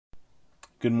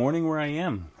Good morning where I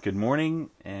am. Good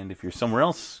morning, and if you're somewhere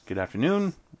else, good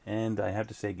afternoon, and I have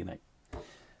to say good night.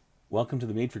 Welcome to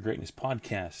the Made for Greatness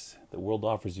podcast. The world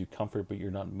offers you comfort, but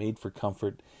you're not made for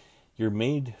comfort. You're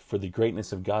made for the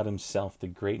greatness of God himself, the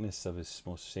greatness of his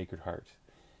most sacred heart.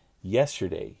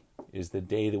 Yesterday is the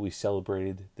day that we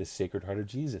celebrated the Sacred Heart of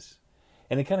Jesus,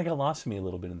 and it kind of got lost to me a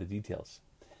little bit in the details.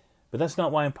 But that's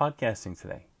not why I'm podcasting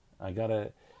today. I got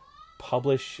to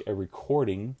publish a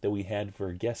recording that we had for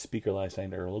a guest speaker last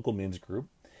night at our local men's group.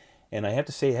 And I have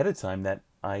to say ahead of time that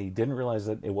I didn't realize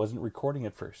that it wasn't recording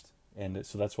at first. And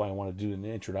so that's why I want to do an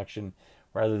introduction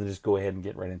rather than just go ahead and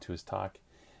get right into his talk.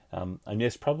 I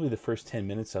missed probably the first 10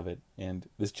 minutes of it. And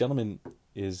this gentleman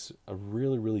is a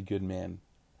really, really good man.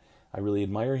 I really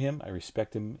admire him. I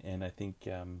respect him. And I think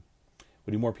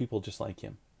we need more people just like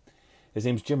him. His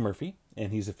name's Jim Murphy,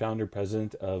 and he's the founder and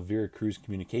president of Veracruz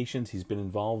Communications. He's been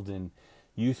involved in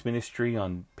youth ministry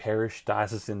on parish,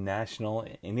 diocesan, national,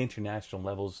 and international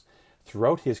levels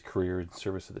throughout his career in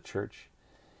service of the church.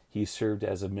 He's served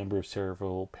as a member of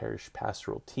several parish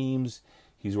pastoral teams.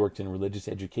 He's worked in religious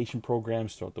education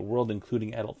programs throughout the world,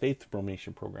 including adult faith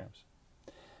formation programs.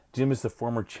 Jim is the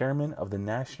former chairman of the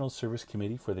National Service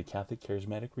Committee for the Catholic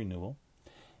Charismatic Renewal.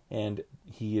 And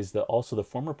he is also the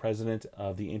former president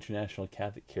of the International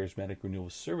Catholic Charismatic Renewal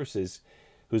Services,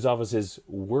 whose offices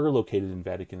were located in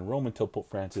Vatican and Rome until Pope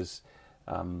Francis,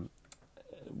 how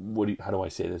do I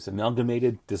say this,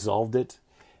 amalgamated, dissolved it,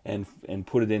 and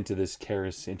put it into this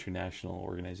Charis International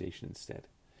organization instead.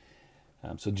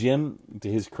 So Jim,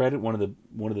 to his credit, one of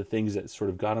the things that sort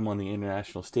of got him on the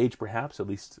international stage, perhaps, at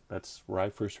least that's where I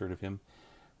first heard of him,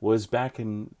 was back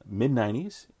in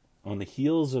mid-90s, on the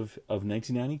heels of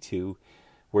 1992,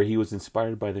 where he was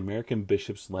inspired by the American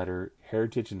Bishop's letter,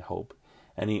 Heritage and Hope,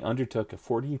 and he undertook a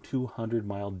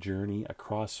 4,200-mile journey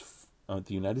across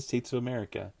the United States of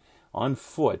America on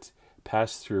foot,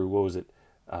 passed through,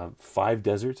 5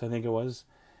 deserts, I think it was,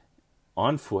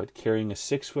 on foot, carrying a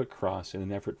 6-foot cross in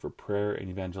an effort for prayer and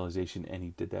evangelization, and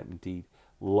he did that indeed.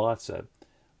 Lots of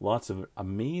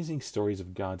amazing stories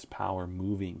of God's power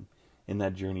moving in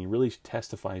that journey. Really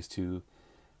testifies to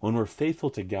when we're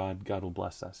faithful to God, God will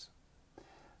bless us.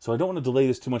 So I don't want to delay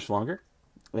this too much longer.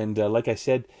 And like I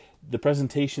said, the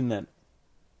presentation that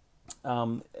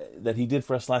he did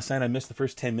for us last night, I missed the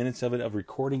first 10 minutes of it, of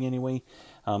recording anyway.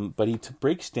 But he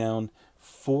breaks down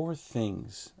 4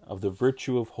 things of the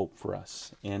virtue of hope for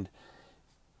us. And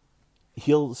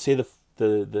he'll say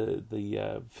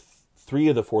the 3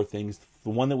 of the 4 things. The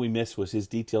one that we missed was his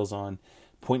details on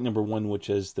point number 1,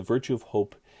 which is the virtue of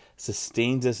hope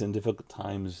sustains us in difficult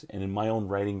times. And in my own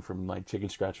writing from my chicken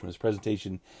scratch from his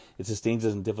presentation, it sustains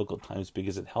us in difficult times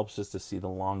because it helps us to see the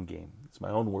long game. It's my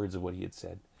own words of what he had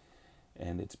said.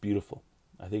 And it's beautiful.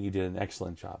 I think he did an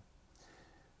excellent job.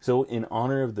 So in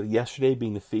honor of yesterday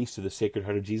being the feast of the Sacred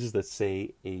Heart of Jesus, let's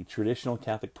say a traditional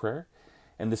Catholic prayer.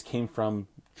 And this came from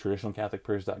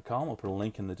traditionalcatholicprayers.com. I'll put a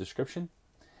link in the description.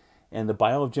 And the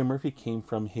bio of Jim Murphy came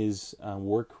from his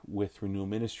work with Renewal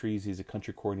Ministries. He's a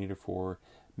country coordinator for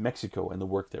Mexico and the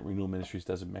work that Renewal Ministries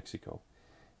does in Mexico.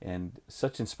 And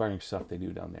such inspiring stuff they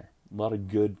do down there. A lot of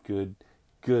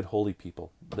good holy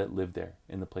people that live there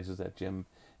in the places that Jim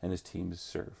and his teams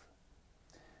serve.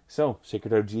 So,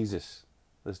 Sacred Heart of Jesus,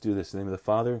 let's do this. In the name of the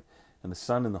Father, and the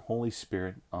Son, and the Holy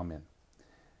Spirit. Amen.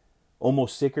 O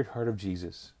most Sacred Heart of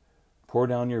Jesus, pour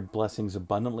down your blessings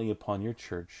abundantly upon your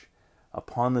church,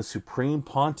 upon the Supreme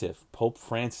Pontiff, Pope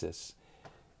Francis,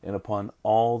 and upon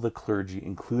all the clergy,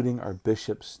 including our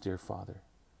bishops, dear Father.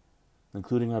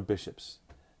 Including our bishops,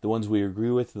 the ones we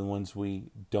agree with and the ones we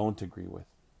don't agree with.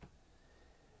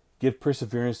 Give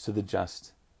perseverance to the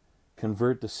just.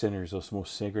 Convert the sinners, O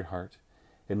most Sacred Heart.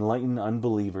 Enlighten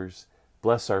unbelievers.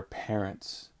 Bless our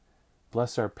parents.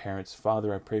 Bless our parents.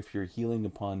 Father, I pray for your healing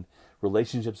upon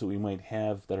relationships that we might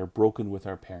have that are broken with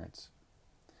our parents.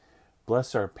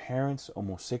 Bless our parents, O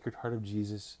most Sacred Heart of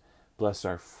Jesus. Bless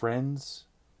our friends.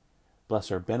 Bless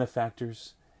our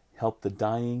benefactors, help the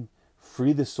dying,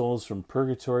 free the souls from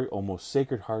purgatory, O most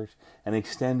Sacred Heart, and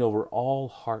extend over all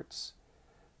hearts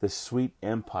the sweet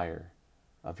empire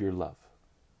of your love.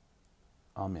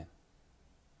 Amen.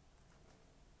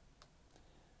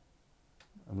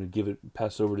 I'm going to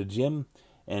pass over to Jim,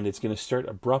 and it's going to start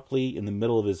abruptly in the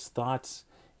middle of his thoughts,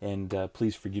 and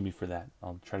please forgive me for that.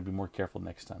 I'll try to be more careful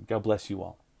next time. God bless you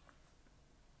all.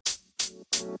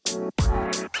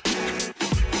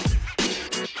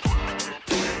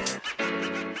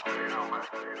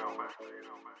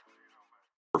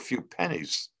 A few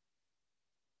pennies,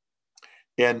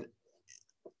 and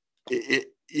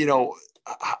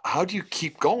how do you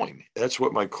keep going? That's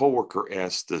what my coworker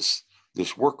asked this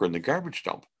worker in the garbage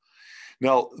dump.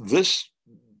 Now, this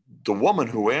the woman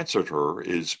who answered her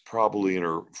is probably in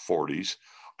her 40s.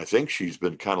 I think she's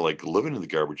been kind of like living in the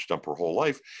garbage dump her whole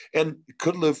life and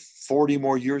could live 40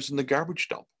 more years in the garbage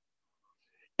dump.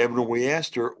 And when we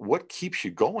asked her, what keeps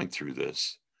you going through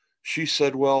this? She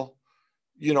said, well,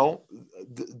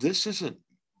 this isn't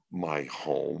my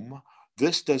home.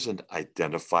 This doesn't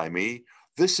identify me.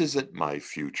 This isn't my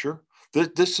future.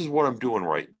 This is what I'm doing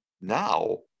right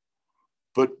now.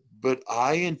 But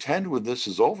I intend when this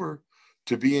is over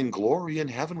to be in glory in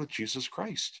heaven with Jesus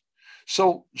Christ.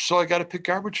 So I got to pick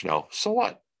garbage now. So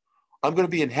what? I'm going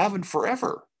to be in heaven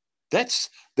forever. That's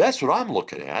what I'm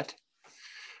looking at.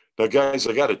 Now, guys,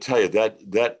 I got to tell you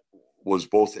that was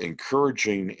both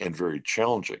encouraging and very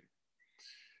challenging,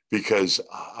 because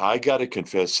I got to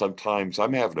confess, sometimes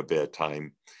I'm having a bad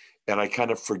time and I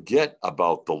kind of forget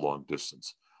about the long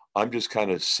distance. I'm just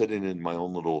kind of sitting in my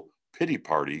own little pity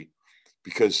party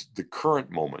because the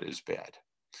current moment is bad.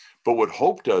 But what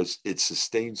hope does, it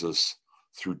sustains us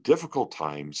through difficult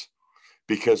times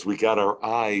because we got our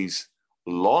eyes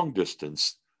long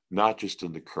distance, not just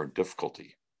in the current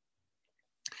difficulty.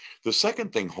 The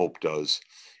second thing hope does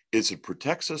is it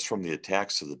protects us from the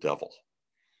attacks of the devil.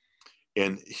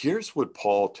 And here's what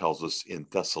Paul tells us in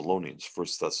Thessalonians, 1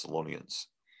 Thessalonians.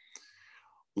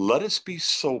 Let us be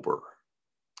sober,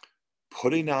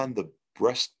 putting on the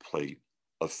breastplate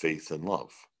of faith and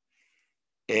love,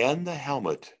 and the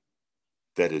helmet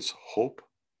that is hope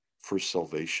for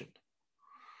salvation.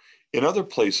 In other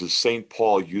places, St.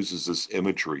 Paul uses this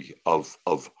imagery of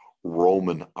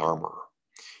Roman armor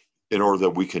in order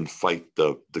that we can fight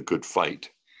the good fight.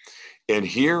 And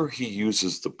here he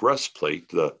uses the breastplate,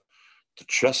 the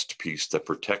chest piece that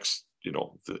protects,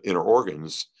 the inner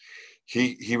organs.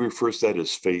 He refers to that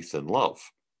as faith and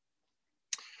love.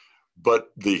 But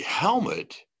the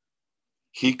helmet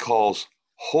he calls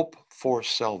hope for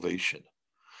salvation.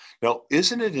 Now,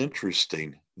 isn't it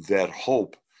interesting that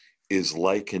hope is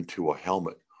likened to a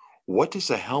helmet? What does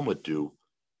a helmet do?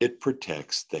 It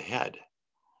protects the head.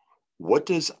 What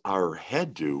does our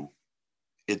head do?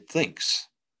 It thinks.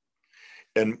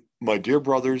 And my dear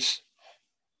brothers,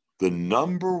 the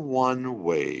number one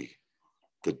way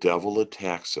the devil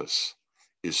attacks us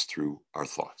is through our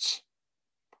thoughts,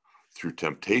 through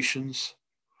temptations,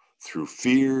 through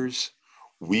fears.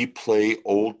 We play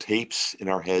old tapes in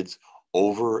our heads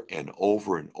over and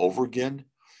over and over again.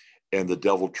 And the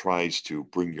devil tries to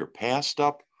bring your past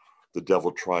up. The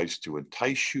devil tries to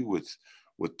entice you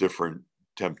with different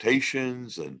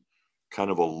temptations and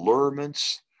kind of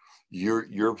allurements.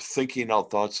 You're thinking out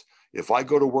thoughts. If I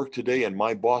go to work today and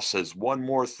my boss says one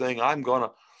more thing, I'm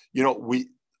gonna,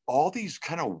 all these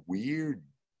kind of weird,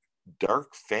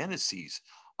 dark fantasies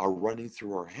are running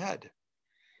through our head.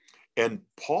 And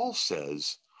Paul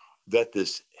says that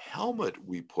this helmet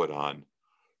we put on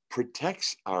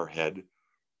protects our head,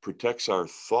 protects our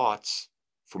thoughts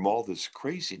from all this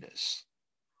craziness.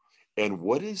 And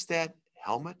what is that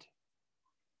helmet?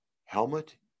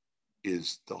 Helmet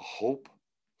is the hope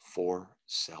for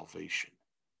salvation.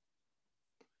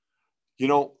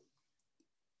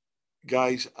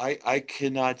 Guys, I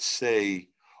cannot say,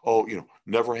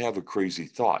 never have a crazy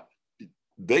thought.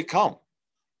 They come.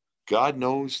 God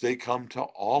knows they come to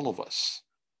all of us.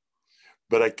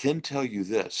 But I can tell you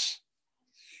this,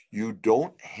 you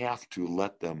don't have to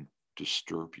let them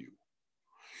disturb you.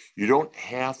 You don't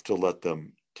have to let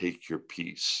them take your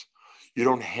peace. You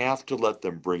don't have to let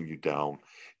them bring you down.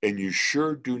 And you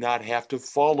sure do not have to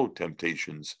follow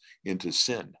temptations into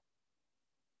sin.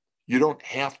 You don't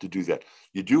have to do that.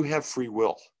 You do have free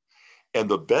will. And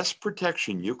the best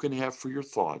protection you can have for your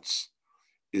thoughts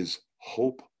is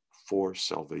hope for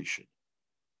salvation.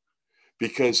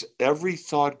 Because every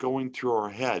thought going through our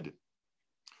head,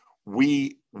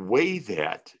 we weigh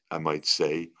that, I might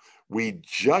say, we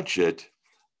judge it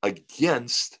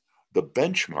against the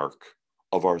benchmark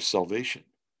of our salvation.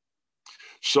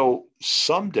 So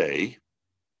someday,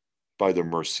 by the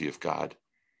mercy of God,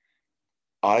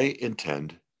 I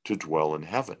intend to dwell in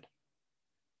heaven.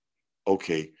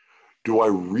 Okay, do I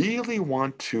really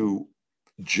want to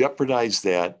jeopardize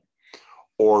that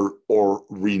or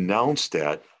renounce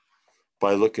that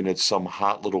by looking at some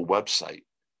hot little website?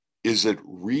 Is it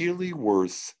really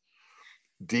worth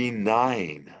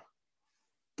denying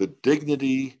the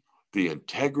dignity, the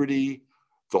integrity,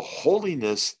 the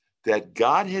holiness that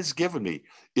God has given me?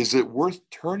 Is it worth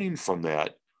turning from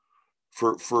that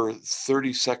for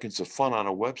 30 seconds of fun on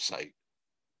a website?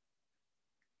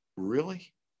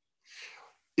 Really?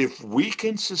 If we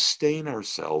can sustain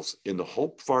ourselves in the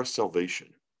hope of our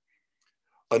salvation,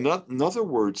 in other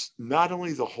words, not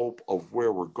only the hope of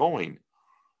where we're going,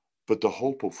 but the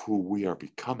hope of who we are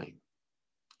becoming.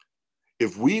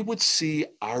 if we would see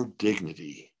our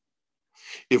dignity,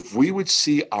 if we would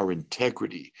see our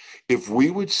integrity, if we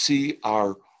would see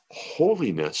our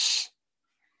holiness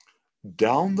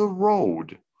down the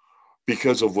road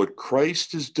because of what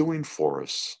Christ is doing for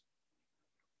us,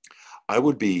 I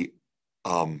would be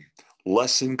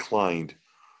less inclined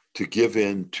to give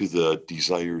in to the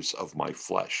desires of my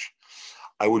flesh.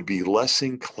 I would be less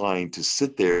inclined to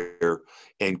sit there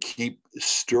and keep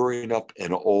stirring up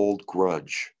an old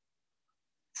grudge.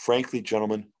 Frankly,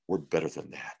 gentlemen, we're better than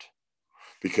that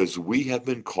because we have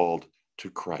been called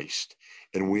to Christ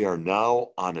and we are now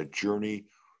on a journey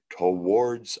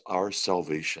towards our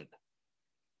salvation.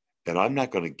 And I'm not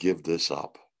going to give this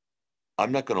up.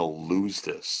 I'm not going to lose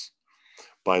this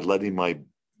by letting my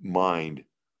mind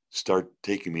start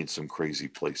taking me in some crazy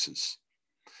places.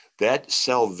 That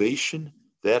salvation,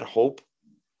 that hope,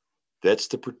 that's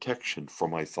the protection for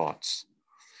my thoughts.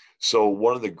 So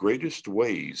one of the greatest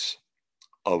ways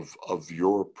of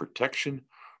your protection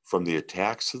from the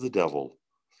attacks of the devil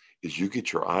is you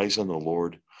get your eyes on the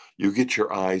Lord. You get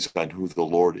your eyes on who the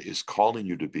Lord is calling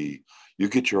you to be. You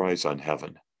get your eyes on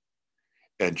heaven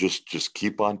and just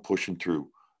keep on pushing through.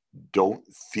 Don't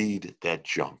feed that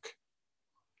junk.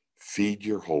 Feed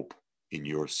your hope in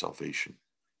your salvation.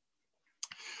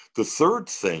 The third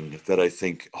thing that I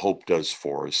think hope does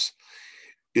for us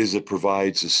is it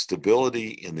provides a stability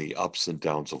in the ups and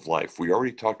downs of life. We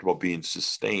already talked about being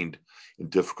sustained in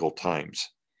difficult times.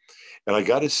 And I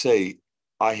got to say,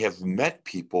 I have met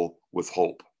people with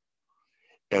hope,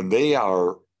 and they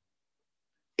are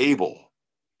able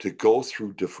to go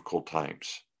through difficult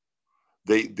times.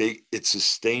 It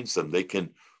sustains them. They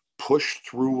can push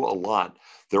through a lot.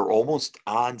 They're almost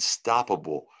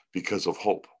unstoppable because of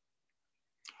hope.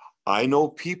 I know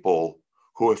people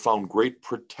who have found great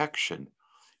protection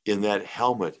in that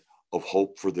helmet of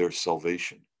hope for their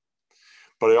salvation.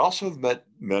 But I also have met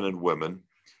men and women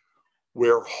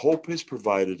where hope has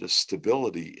provided a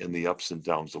stability in the ups and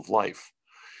downs of life.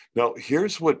 Now,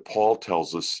 here's what Paul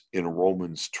tells us in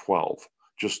Romans 12,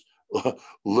 just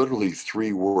literally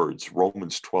 3 words,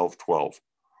 Romans 12:12.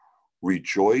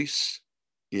 Rejoice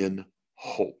in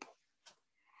hope.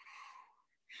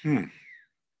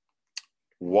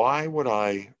 Why would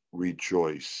I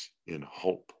rejoice in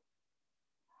hope?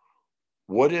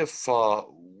 What if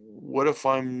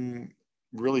I'm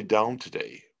really down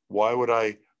today? Why would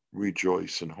I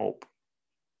rejoice in hope?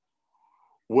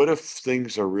 What if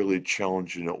things are really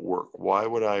challenging at work? Why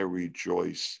would I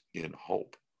rejoice in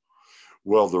hope?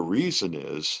 Well, the reason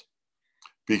is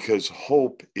because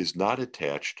hope is not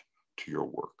attached to your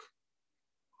work.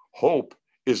 Hope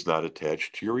is not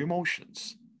attached to your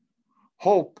emotions.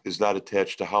 Hope is not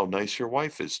attached to how nice your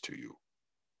wife is to you.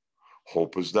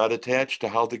 Hope is not attached to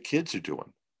how the kids are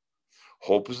doing.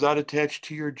 Hope is not attached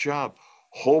to your job.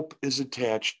 Hope is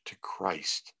attached to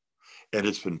Christ, and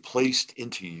it's been placed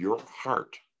into your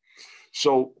heart.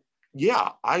 So,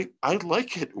 yeah, I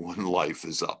like it when life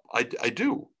is up. I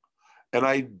do. And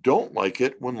I don't like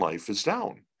it when life is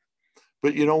down.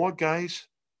 But you know what, guys?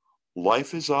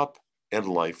 Life is up and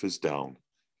life is down.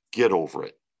 Get over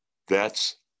it.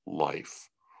 That's life.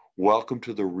 Welcome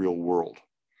to the real world.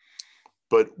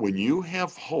 But when you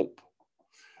have hope,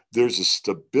 there's a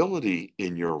stability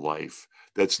in your life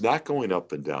that's not going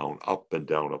up and down, up and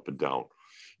down, up and down.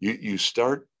 You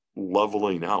start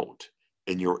leveling out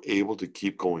and you're able to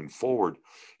keep going forward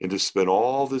and to spend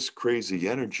all this crazy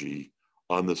energy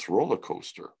on this roller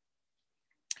coaster.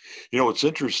 You know, it's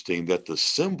interesting that the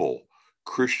symbol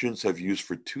Christians have used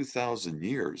for 2,000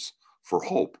 years for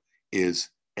hope is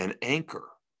an anchor,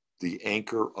 the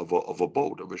anchor of a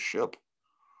boat, of a ship.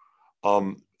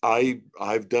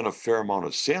 I've done a fair amount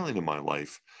of sailing in my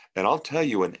life, and I'll tell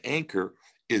you, an anchor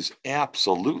is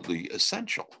absolutely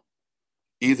essential.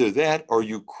 Either that or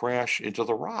you crash into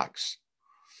the rocks.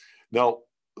 Now,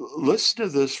 listen to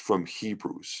this from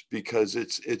Hebrews because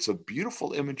it's a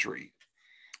beautiful imagery.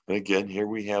 And again, here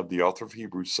we have the author of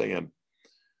Hebrews saying,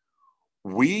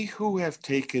 "We who have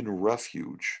taken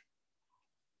refuge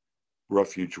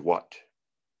what?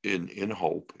 In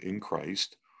hope, in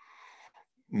Christ,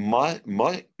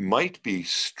 might be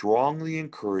strongly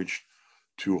encouraged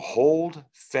to hold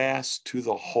fast to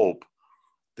the hope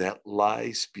that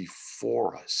lies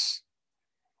before us.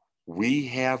 We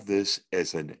have this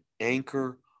as an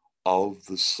anchor of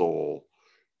the soul,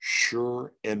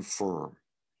 sure and firm."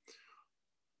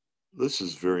 This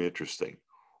is very interesting,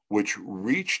 which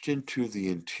reached into the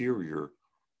interior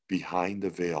behind the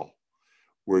veil,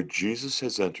 where Jesus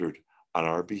has entered on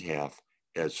our behalf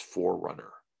as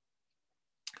forerunner.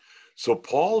 So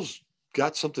Paul's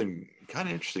got something kind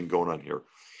of interesting going on here.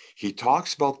 He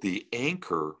talks about the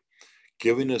anchor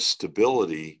giving us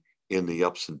stability in the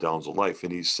ups and downs of life.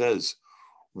 And he says,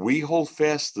 we hold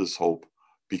fast this hope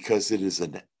because it is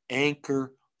an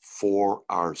anchor for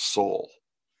our soul.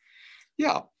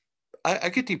 Yeah, I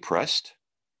get depressed.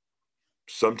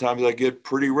 Sometimes I get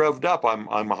pretty revved up.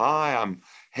 I'm high, I'm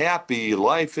happy,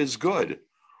 life is good.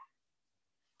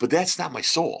 But that's not my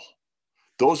soul.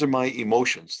 Those are my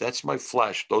emotions. That's my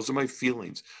flesh. Those are my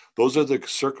feelings. Those are the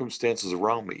circumstances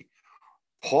around me.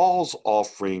 Paul's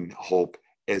offering hope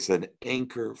as an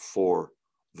anchor for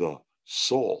the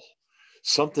soul,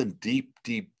 something deep,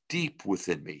 deep, deep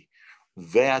within me.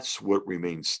 That's what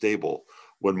remains stable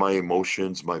when my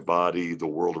emotions, my body, the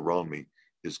world around me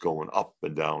is going up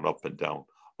and down, up and down,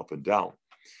 up and down.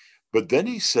 But then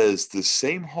he says the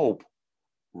same hope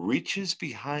reaches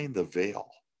behind the veil.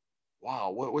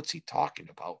 Wow, what's he talking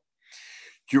about?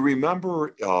 Do you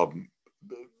remember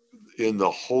in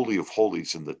the Holy of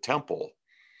Holies in the temple,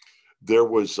 there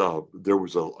was a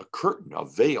curtain, a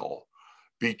veil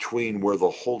between where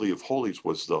the Holy of Holies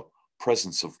was the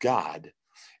presence of God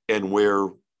and where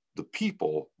the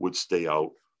people would stay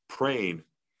out praying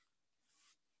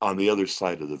on the other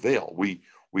side of the veil.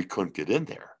 We couldn't get in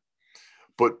there.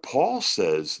 But Paul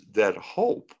says that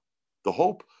hope, the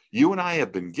hope you and I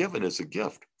have been given as a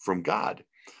gift from God,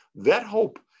 that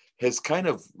hope has kind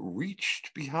of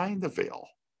reached behind the veil.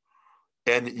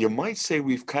 And you might say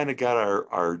we've kind of got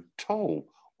our toe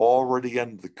already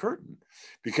under the curtain,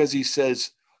 because he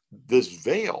says this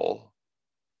veil,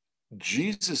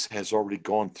 Jesus has already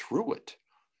gone through it.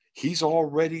 He's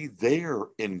already there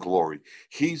in glory.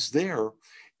 He's there.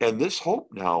 And this hope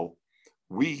now,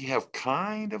 we have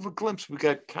kind of a glimpse. We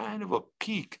got kind of a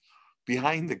peek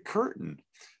behind the curtain.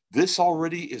 This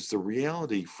already is the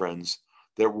reality, friends,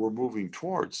 that we're moving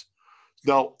towards.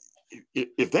 Now,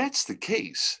 if that's the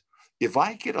case, if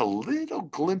I get a little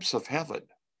glimpse of heaven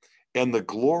and the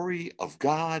glory of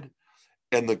God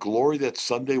and the glory that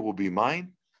someday will be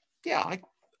mine, yeah,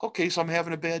 okay, so I'm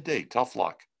having a bad day. Tough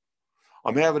luck.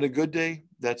 I'm having a good day.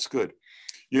 That's good.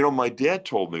 You know, my dad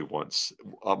told me once,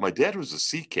 my dad was a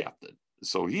sea captain,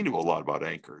 so he knew a lot about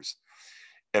anchors.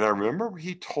 And I remember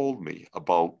he told me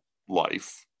about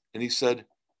life, and he said,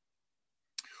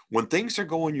 when things are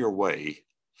going your way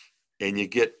and you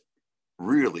get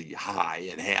really high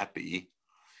and happy,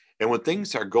 and when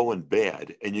things are going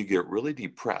bad and you get really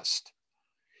depressed,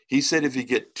 he said, if you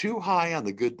get too high on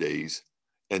the good days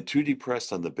and too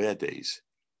depressed on the bad days,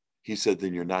 he said,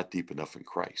 then you're not deep enough in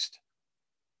Christ.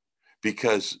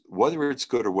 Because whether it's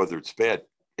good or whether it's bad,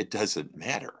 it doesn't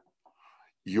matter.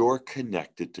 You're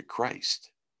connected to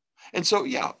Christ. And so,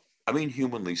 yeah, I mean,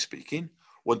 humanly speaking,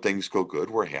 when things go good,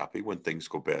 we're happy. When things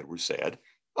go bad, we're sad.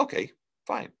 Okay,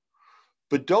 fine.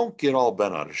 But don't get all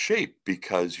bent out of shape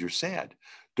because you're sad.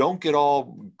 Don't get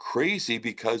all crazy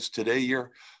because today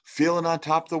you're feeling on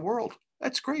top of the world.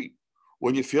 That's great.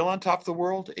 When you feel on top of the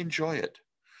world, enjoy it.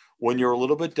 When you're a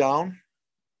little bit down,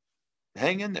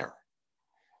 hang in there.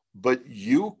 But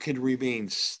you can remain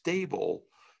stable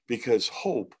because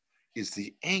hope is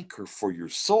the anchor for your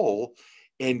soul.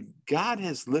 And God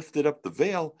has lifted up the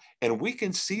veil and we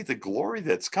can see the glory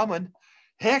that's coming.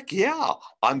 Heck yeah,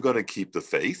 I'm going to keep the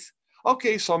faith.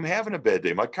 Okay, so I'm having a bad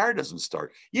day. My car doesn't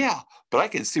start. Yeah, but I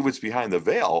can see what's behind the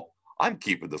veil. I'm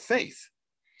keeping the faith.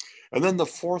 And then the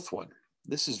fourth one,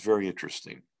 this is very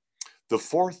interesting. The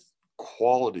fourth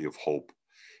quality of hope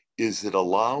is it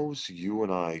allows you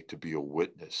and I to be a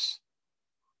witness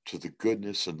to the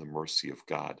goodness and the mercy of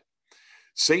God.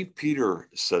 St. Peter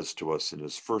says to us in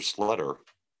his first letter,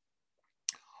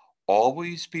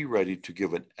 always be ready to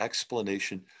give an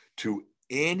explanation to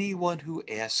anyone who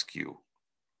asks you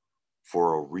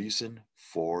for a reason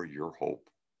for your hope.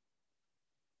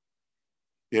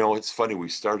 You know, it's funny, we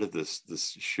started this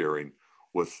sharing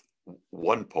with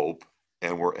one pope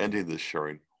and we're ending this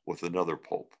sharing with another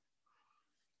pope.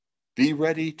 Be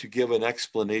ready to give an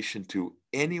explanation to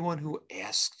anyone who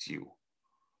asks you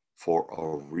for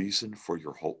a reason for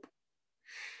your hope.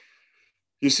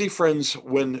 You see, friends,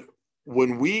 when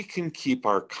we can keep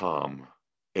our calm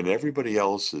and everybody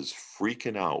else is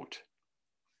freaking out,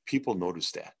 people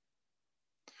notice that.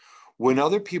 When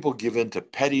other people give in to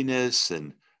pettiness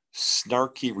and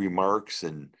snarky remarks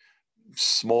and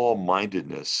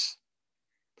small-mindedness,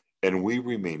 and we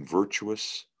remain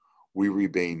virtuous, we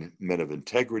remain men of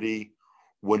integrity,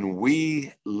 when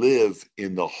we live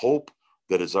in the hope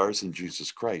that is ours in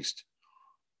Jesus Christ,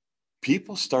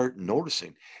 people start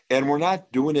noticing. And we're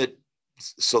not doing it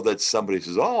so that somebody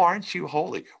says, oh, aren't you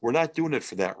holy? We're not doing it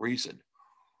for that reason.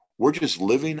 We're just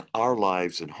living our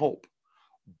lives in hope.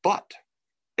 But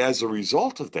as a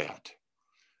result of that,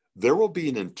 there will be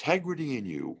an integrity in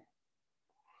you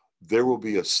there will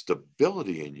be a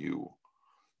stability in you.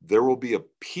 There will be a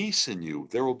peace in you.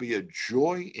 There will be a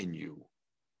joy in you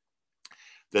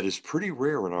that is pretty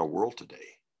rare in our world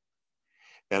today.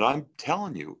 And I'm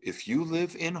telling you, if you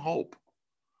live in hope,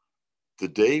 the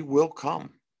day will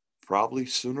come, probably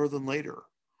sooner than later,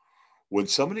 when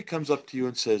somebody comes up to you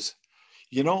and says,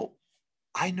 you know,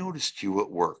 I noticed you at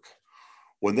work.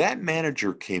 When that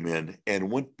manager came in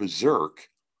and went berserk,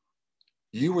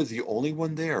 you were the only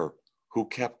one there who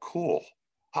kept cool.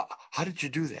 How did you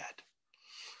do that?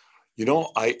 You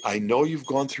know, I know you've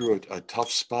gone through a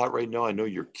tough spot right now. I know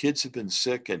your kids have been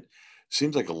sick and it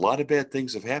seems like a lot of bad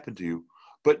things have happened to you,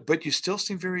 but you still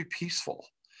seem very peaceful.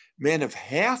 Man, if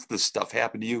half the stuff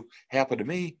happened to you happened to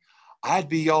me, I'd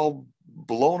be all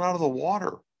blown out of the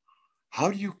water. How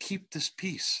do you keep this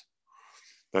peace?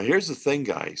 Now, here's the thing,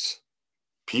 guys.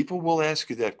 People will ask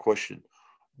you that question.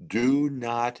 Do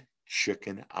not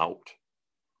chicken out.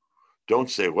 Don't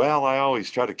say, well, I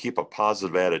always try to keep a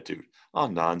positive attitude. Oh,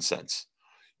 nonsense.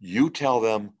 You tell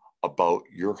them about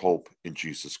your hope in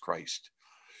Jesus Christ.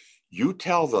 You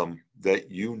tell them that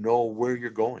you know where you're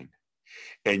going.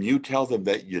 And you tell them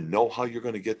that you know how you're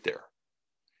going to get there.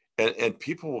 And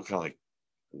people will kind of like,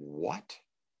 what?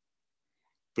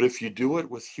 But if you do it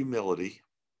with humility,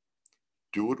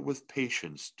 do it with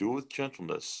patience, do it with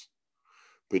gentleness,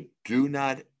 but do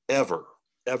not ever,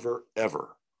 ever,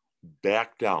 ever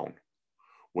back down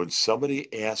when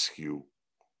somebody asks you,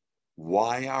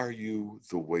 why are you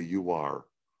the way you are?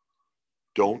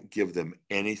 Don't give them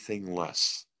anything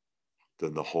less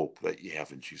than the hope that you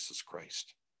have in Jesus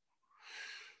Christ.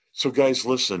 So, guys,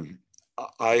 listen,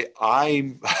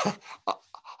 I'm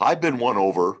I've been won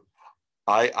over.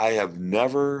 I have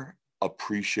never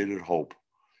appreciated hope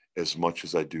as much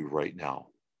as I do right now.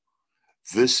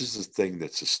 This is the thing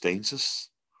that sustains us.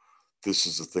 This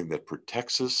is the thing that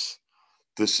protects us.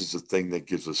 This is the thing that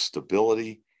gives us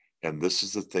stability. And this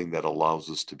is the thing that allows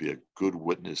us to be a good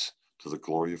witness to the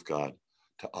glory of God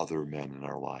to other men in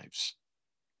our lives.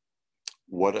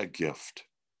 What a gift.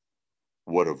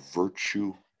 What a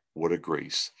virtue. What a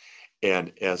grace.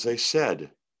 And as I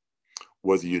said,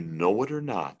 whether you know it or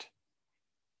not,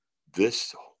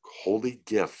 this holy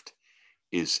gift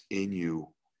is in you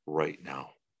right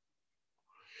now.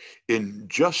 In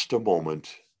just a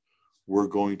moment, we're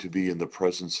going to be in the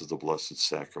presence of the Blessed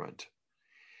Sacrament.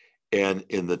 And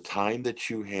in the time that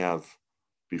you have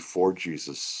before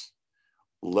Jesus,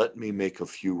 let me make a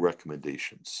few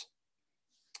recommendations.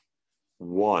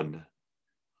 One,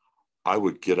 I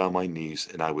would get on my knees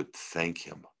and I would thank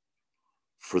him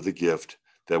for the gift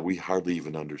that we hardly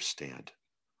even understand.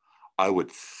 I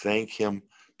would thank him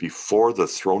before the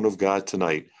throne of God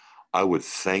tonight. I would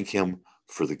thank him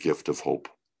for the gift of hope.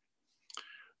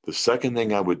 The second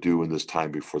thing I would do in this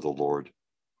time before the Lord,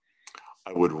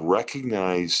 I would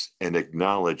recognize and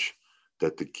acknowledge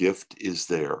that the gift is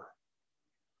there.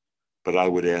 But I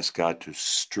would ask God to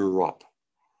stir up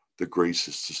the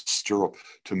graces, to stir up,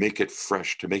 to make it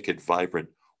fresh, to make it vibrant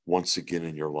once again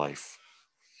in your life.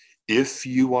 If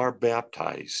you are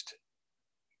baptized,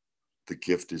 the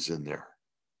gift is in there.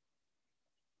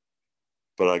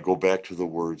 But I go back to the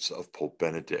words of Pope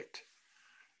Benedict.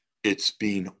 It's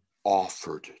being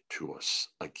offered to us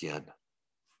again.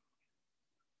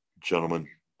 Gentlemen,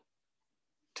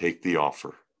 take the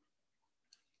offer.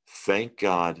 Thank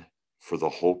God for the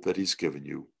hope that he's given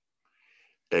you.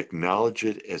 Acknowledge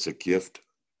it as a gift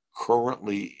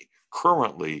currently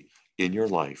in your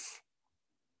life.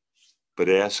 But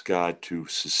ask God to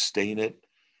sustain it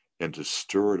and to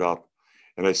stir it up.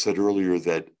 And I said earlier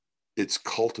that it's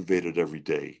cultivated every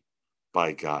day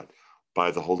by God,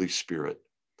 by the Holy Spirit.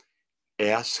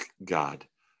 Ask God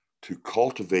to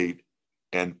cultivate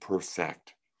and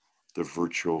perfect the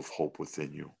virtue of hope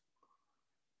within you.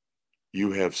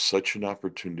 You have such an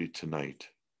opportunity tonight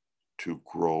to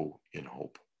grow in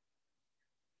hope.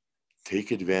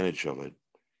 Take advantage of it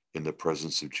in the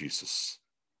presence of Jesus.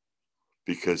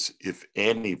 Because if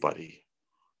anybody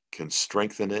can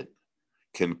strengthen it,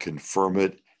 can confirm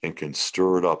it, and can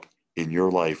stir it up in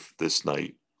your life this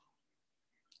night,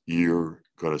 you're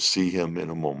going to see him in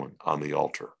a moment on the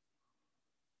altar.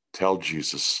 Tell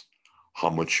Jesus how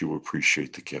much you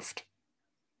appreciate the gift.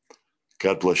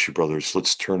 God bless you, brothers.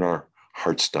 Let's turn our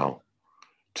hearts now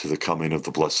to the coming of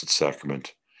the Blessed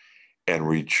Sacrament and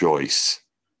rejoice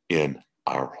in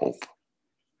our hope.